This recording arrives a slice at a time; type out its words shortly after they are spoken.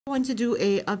I want to do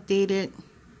a updated,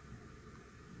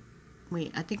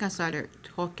 wait, I think I started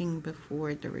talking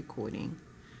before the recording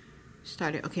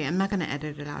started. Okay, I'm not going to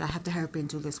edit it out. I have to hurry up and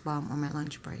do this while I'm on my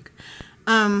lunch break.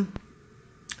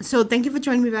 So thank you for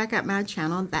joining me back at my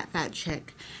channel, ThatFatChick.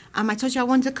 I told you I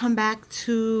wanted to come back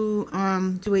to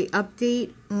do a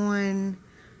update on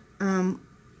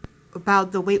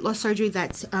about the weight loss surgery.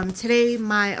 That's today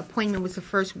my appointment was the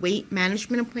first weight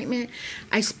management appointment.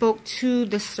 I spoke to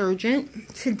the surgeon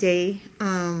today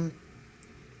at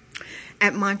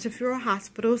Montefiore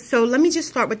Hospital. So let me just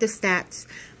start with the stats.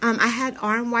 I had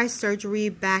RNY surgery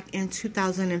back in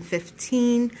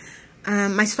 2015.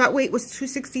 My start weight was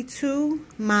 262.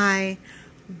 My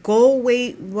goal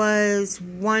weight was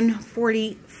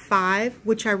 145,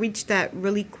 which I reached that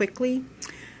really quickly.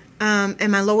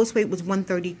 And my lowest weight was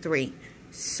 133.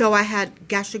 So I had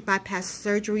gastric bypass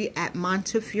surgery at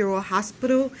Montefiore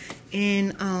Hospital in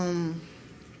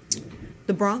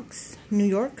the Bronx, New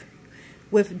York,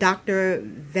 with Dr.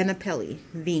 Venapelli,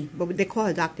 V, but they call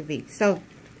her Dr. V. So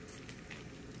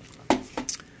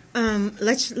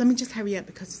let me just hurry up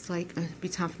because it's like it'll be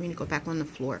time for me to go back on the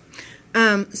floor.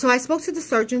 So I spoke to the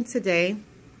surgeon today.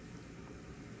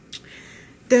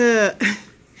 The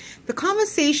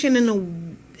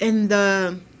conversation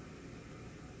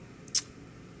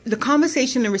the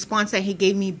conversation and response that he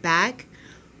gave me back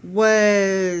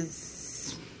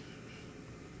was,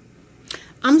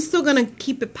 I'm still going to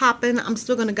keep it popping. I'm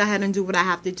still going to go ahead and do what I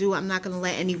have to do. I'm not going to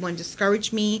let anyone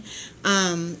discourage me.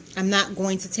 I'm not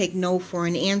going to take no for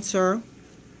an answer.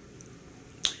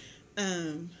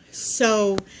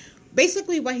 So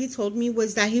basically what he told me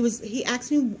was that he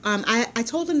asked me, I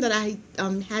told him that I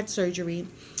had surgery,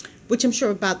 which I'm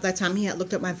sure about that time he had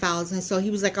looked at my files. And so he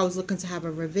was like, I was looking to have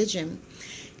a revision.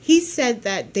 He said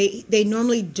that they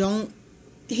normally don't,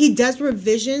 he does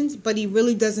revisions, but he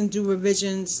really doesn't do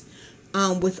revisions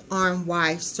with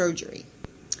RNY surgery.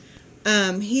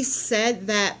 He said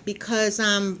that because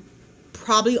I'm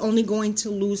probably only going to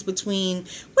lose between,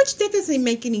 which that doesn't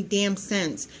make any damn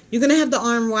sense. You're going to have the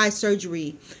RNY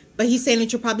surgery, but he's saying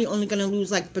that you're probably only going to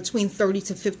lose like between 30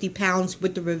 to 50 pounds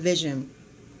with the revision.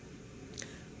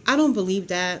 I don't believe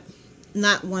that.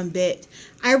 Not one bit.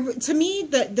 To me,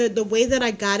 the way that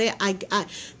I got it,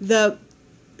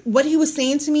 what he was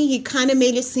saying to me, he kind of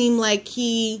made it seem like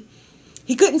he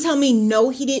couldn't tell me no,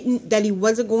 he didn't, that he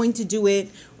wasn't going to do it,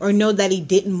 or no, that he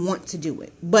didn't want to do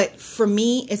it. But for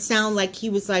me, it sounded like he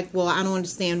was like, well, I don't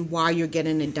understand why you're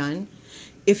getting it done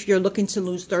if you're looking to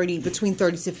lose between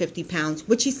 30 to 50 pounds,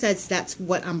 which he says that's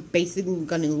what I'm basically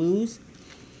going to lose.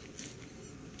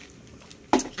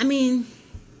 I mean,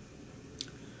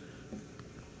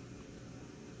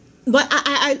 but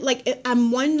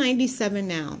I'm 197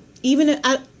 now.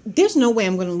 There's no way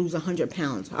I'm going to lose 100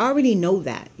 pounds. I already know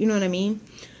that. You know what I mean?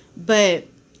 But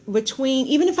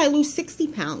even if I lose 60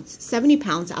 pounds, 70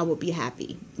 pounds, I will be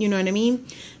happy. You know what I mean?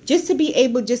 Just to be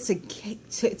able to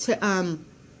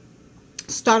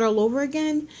start all over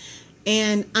again.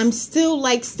 And I'm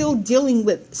still dealing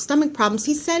with stomach problems.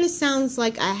 He said it sounds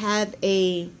like I have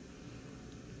a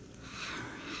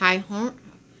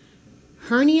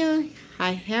hernia.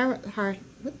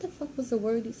 What the fuck was the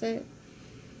word he said?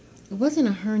 It wasn't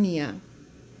a hernia.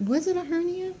 Was it a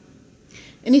hernia?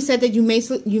 And he said that you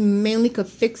mainly could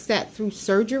fix that through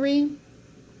surgery.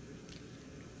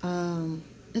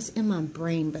 It's in my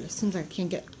brain, but it seems like I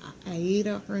can't get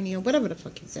aida hernia, whatever the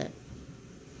fuck he said.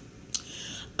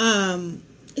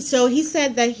 So he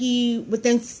said that he would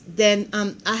then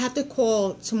I have to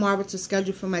call tomorrow to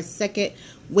schedule for my second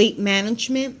weight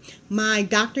management. My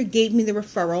doctor gave me the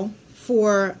referral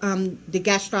for the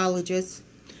gastrologist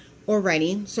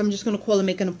already, so I'm just going to call and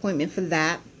make an appointment for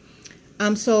that.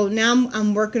 So now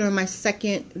I'm working on my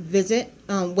second visit,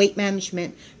 weight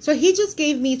management. So he just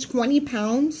gave me 20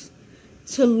 pounds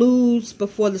to lose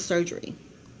before the surgery.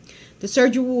 The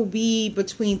surgery will be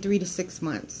between 3 to 6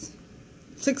 months.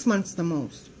 6 months the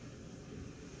most.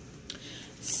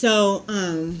 So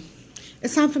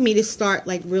it's time for me to start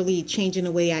like really changing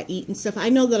the way I eat and stuff. I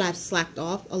know that I've slacked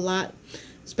off a lot,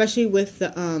 especially with the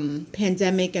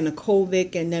pandemic and the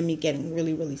COVID, and then me getting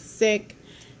really, really sick.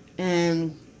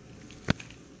 And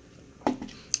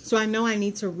so I know I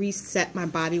need to reset my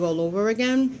body all over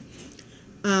again.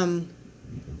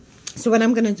 So what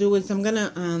I'm going to do is I'm going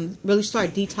to really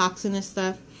start detoxing and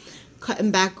stuff,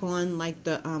 cutting back on like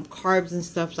the carbs and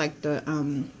stuff, like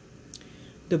the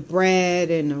bread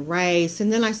and the rice.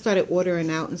 And then I started ordering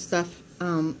out and stuff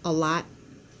a lot.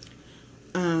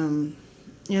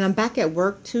 And I'm back at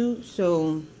work too,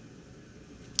 so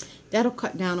that'll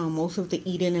cut down on most of the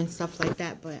eating and stuff like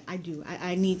that. But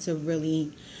I need to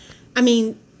really, I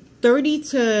mean, 30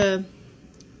 to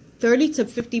 30 to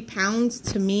 50 pounds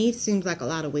to me seems like a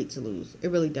lot of weight to lose.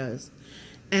 It really does.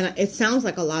 And it sounds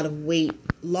like a lot of weight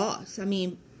loss. I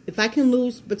mean, if I can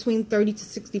lose between 30 to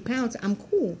 60 pounds, I'm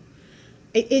cool.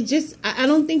 It just, I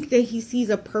don't think that he sees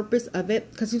a purpose of it,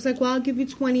 because he's like, well, I'll give you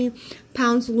 20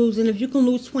 pounds to lose. And if you can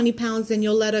lose 20 pounds, then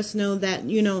you'll let us know that,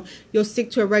 you know, you'll stick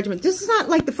to a regimen. This is not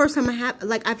like the first time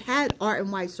I've had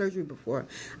RNY surgery before.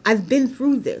 I've been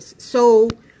through this. So,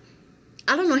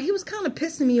 I don't know. He was kind of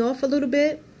pissing me off a little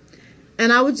bit.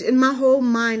 And I was, in my whole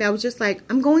mind, I was just like,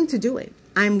 I'm going to do it.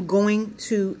 I'm going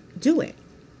to do it.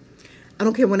 I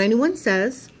don't care what anyone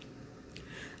says.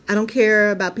 I don't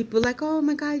care about people like, oh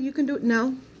my God, you can do it.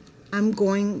 No, I'm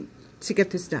going to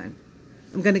get this done.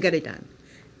 I'm going to get it done.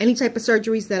 Any type of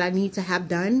surgeries that I need to have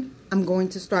done, I'm going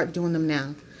to start doing them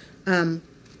now.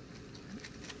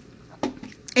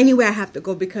 Anywhere I have to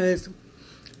go, because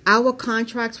our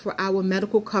contracts for our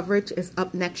medical coverage is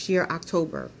up next year,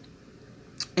 October.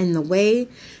 And the way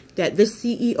that this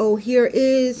CEO here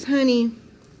is, honey,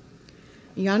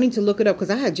 y'all need to look it up,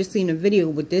 because I had just seen a video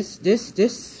with this.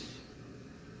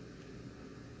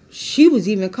 She was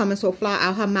even coming so fly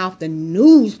out her mouth. The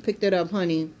news picked it up,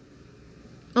 honey.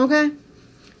 Okay?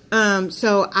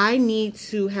 So I need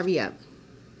to hurry up.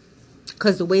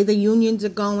 Because the way the unions are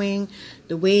going,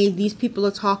 the way these people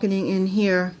are talking in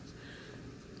here,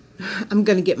 I'm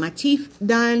going to get my teeth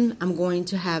done. I'm going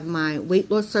to have my weight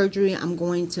loss surgery. I'm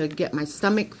going to get my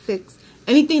stomach fixed.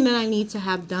 Anything that I need to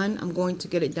have done, I'm going to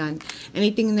get it done.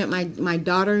 Anything that my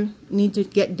daughter needs to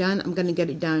get done, I'm going to get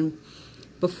it done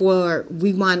before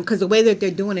we want. Because the way that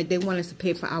they're doing it, they want us to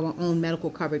pay for our own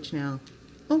medical coverage now.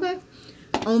 Okay?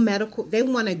 Own medical. They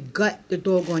want to gut the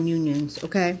doggone unions.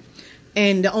 Okay?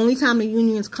 And the only time the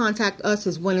unions contact us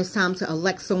is when it's time to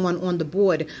elect someone on the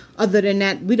board. Other than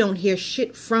that, we don't hear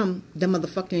shit from the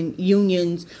motherfucking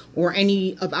unions or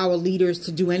any of our leaders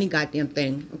to do any goddamn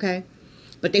thing. Okay?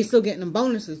 But they still getting them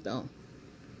bonuses, though.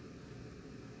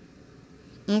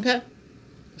 Okay?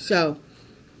 So,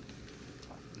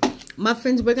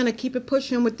 muffins, we're going to keep it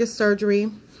pushing with this surgery.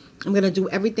 I'm going to do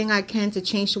everything I can to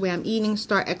change the way I'm eating,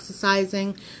 start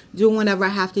exercising, do whatever I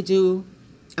have to do.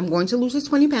 I'm going to lose this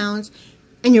 20 pounds,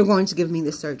 and you're going to give me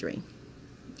this surgery.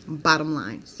 Bottom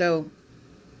line. So,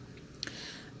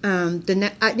 I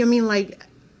mean, like,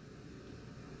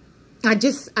 I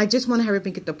just want to hurry up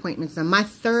and get the appointments done. My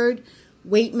third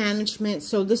weight management.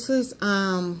 So this is, so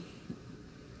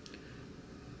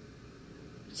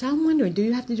I'm wondering, do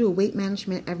you have to do a weight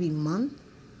management every month?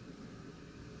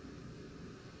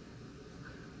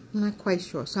 I'm not quite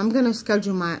sure. So I'm going to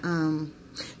schedule my,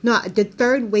 no, the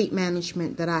third weight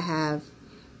management that I have,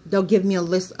 they'll give me a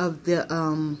list of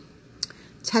the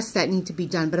tests that need to be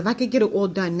done. But if I could get it all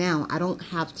done now, I don't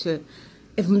have to.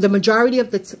 If the majority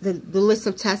of the list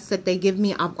of tests that they give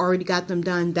me, I've already got them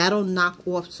done, that'll knock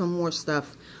off some more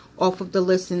stuff off of the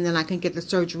list, and then I can get the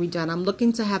surgery done. I'm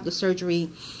looking to have the surgery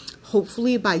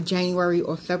hopefully by January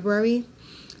or February.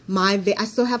 I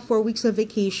still have 4 weeks of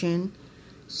vacation.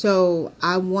 So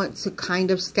I want to kind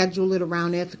of schedule it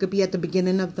around it. If it could be at the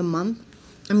beginning of the month,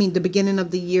 I mean the beginning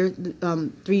of the year,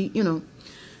 then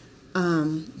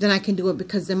I can do it,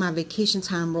 because then my vacation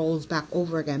time rolls back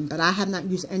over again. But I have not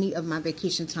used any of my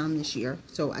vacation time this year,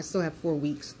 so I still have 4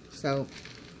 weeks. So,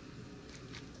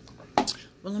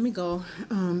 well, let me go.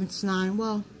 It's 9.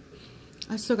 Well,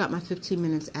 I still got my 15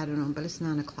 minutes added on, but it's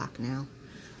 9 o'clock now.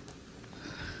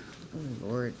 Oh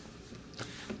Lord.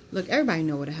 Look, everybody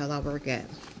know where the hell I work at.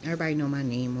 Everybody know my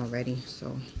name already,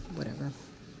 so whatever.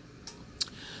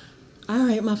 All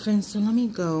right, my friends, so let me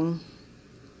go.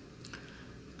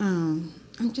 I'm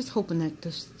just hoping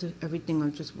that everything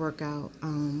will just work out.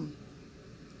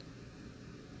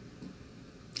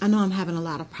 I know I'm having a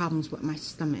lot of problems with my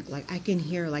stomach. Like, I can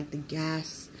hear, like, the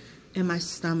gas in my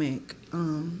stomach.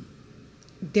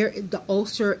 The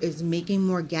ulcer is making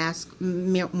more gas,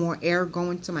 more air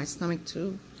going to my stomach,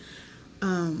 too.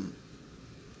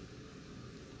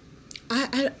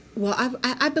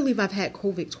 I believe I've had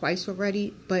COVID twice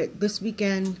already, but this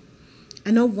weekend, I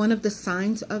know one of the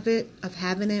signs of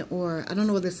having it, or I don't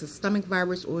know whether it's a stomach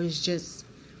virus or it's just,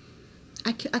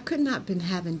 I could not have been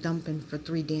having dumping for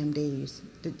 3 damn days.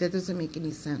 That doesn't make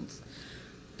any sense.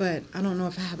 But I don't know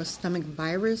if I have a stomach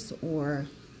virus or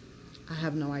I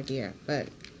have no idea. But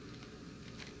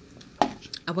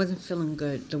I wasn't feeling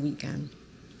good the weekend.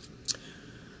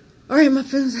 All right, my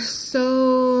friends,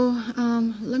 so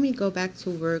let me go back to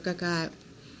work. I got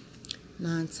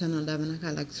 9, 10, 11. I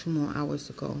got like 2 more hours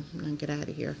to go. I'm going to get out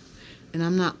of here. And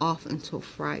I'm not off until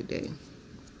Friday.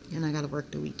 And I got to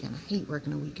work the weekend. I hate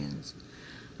working the weekends.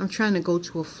 I'm trying to go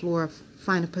to a floor,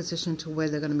 find a position to where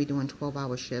they're going to be doing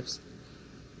 12-hour shifts.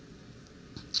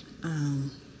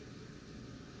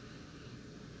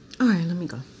 me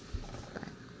go.